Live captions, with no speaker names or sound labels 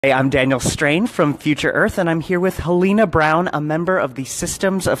Hey, I'm Daniel Strain from Future Earth, and I'm here with Halina Brown, a member of the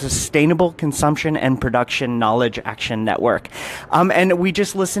Systems of Sustainable Consumption and Production Knowledge Action Network. And we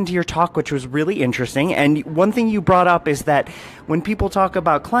just listened to your talk, which was really interesting. And one thing you brought up is that when people talk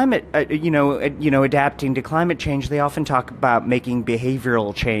about climate, adapting to climate change, they often talk about making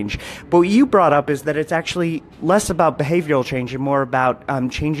behavioral change. But what you brought up is that it's actually less about behavioral change and more about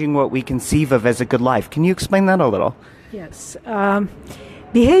changing what we conceive of as a good life. Can you explain that a little? Yes.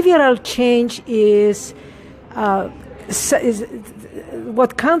 Behavioral change is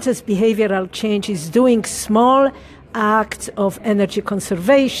what counts as behavioral change is doing small acts of energy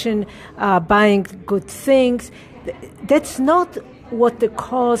conservation, buying good things. That's not what the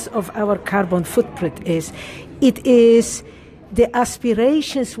cause of our carbon footprint is. It is the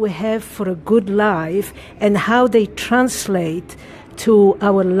aspirations we have for a good life and how they translate to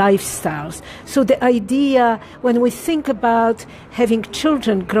our lifestyles. So the idea, when we think about having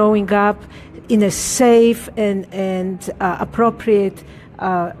children growing up in a safe and appropriate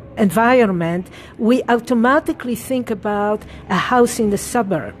environment, we automatically think about a house in the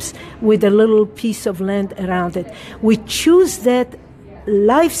suburbs with a little piece of land around it. We choose that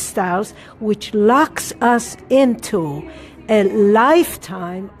lifestyles which locks us into a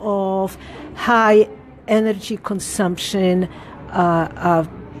lifetime of high energy consumption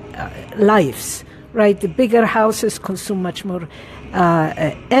lives, right? The bigger houses consume much more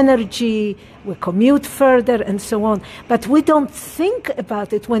energy, we commute further, and so on. But we don't think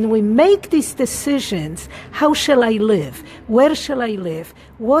about it when we make these decisions. How shall I live? Where shall I live?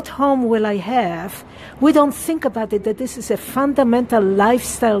 What home will I have? We don't think about it, that this is a fundamental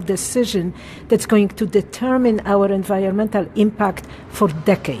lifestyle decision that's going to determine our environmental impact for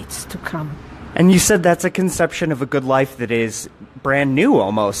decades to come. And you said that's a conception of a good life that is brand new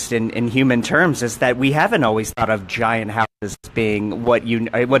almost in human terms, is that we haven't always thought of giant houses being what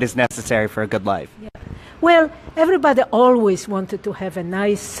is necessary for a good life. Yeah. Well, everybody always wanted to have a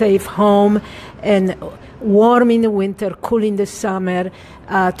nice, safe home and warm in the winter, cool in the summer,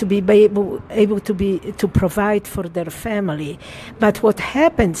 to be able to provide for their family. But what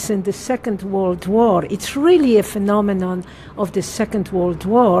happens in the Second World War, it's really a phenomenon of the Second World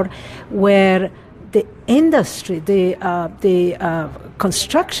War, where the industry, the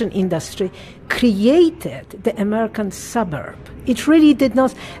construction industry, created the American suburb. It really did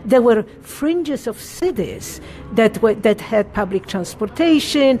not. There were fringes of cities that had public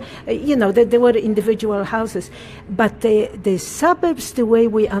transportation. That there were individual houses, but the suburbs, the way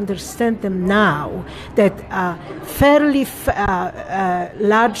we understand them now, that fairly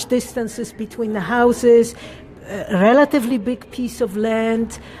large distances between the houses, relatively big piece of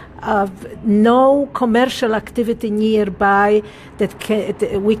land, no commercial activity nearby, that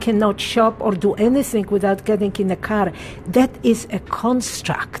we cannot shop or do anything without getting in a car. That is a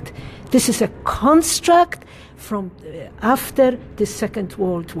construct. This is a construct from after the Second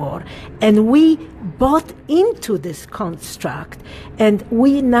World War. And we bought into this construct, and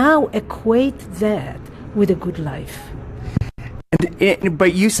we now equate that with a good life.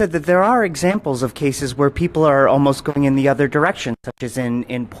 But you said that there are examples of cases where people are almost going in the other direction, such as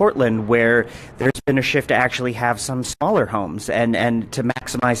in Portland, where there's been a shift to actually have some smaller homes and to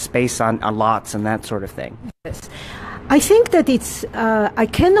maximize space on lots and that sort of thing. Yes. I think that it's, I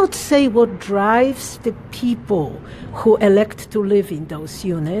cannot say what drives the people who elect to live in those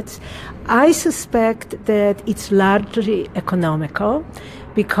units. I suspect that it's largely economical,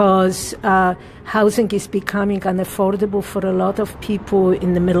 because housing is becoming unaffordable for a lot of people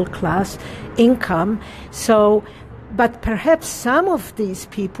in the middle class income. So, but perhaps some of these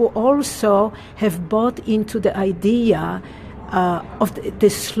people also have bought into the idea of the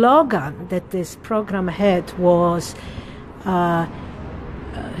slogan that this program had was,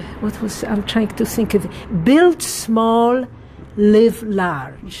 what was, I'm trying to think of it, build small, live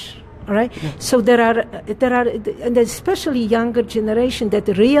large. All right. Yeah. So there are, and especially younger generation that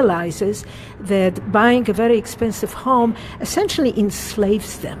realizes that buying a very expensive home essentially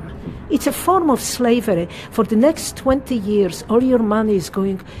enslaves them. It's a form of slavery. For the next 20 years, all your money is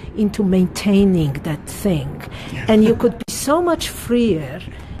going into maintaining that thing, and you could be so much freer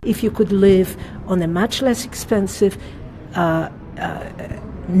if you could live on a much less expensive,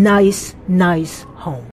 nice home.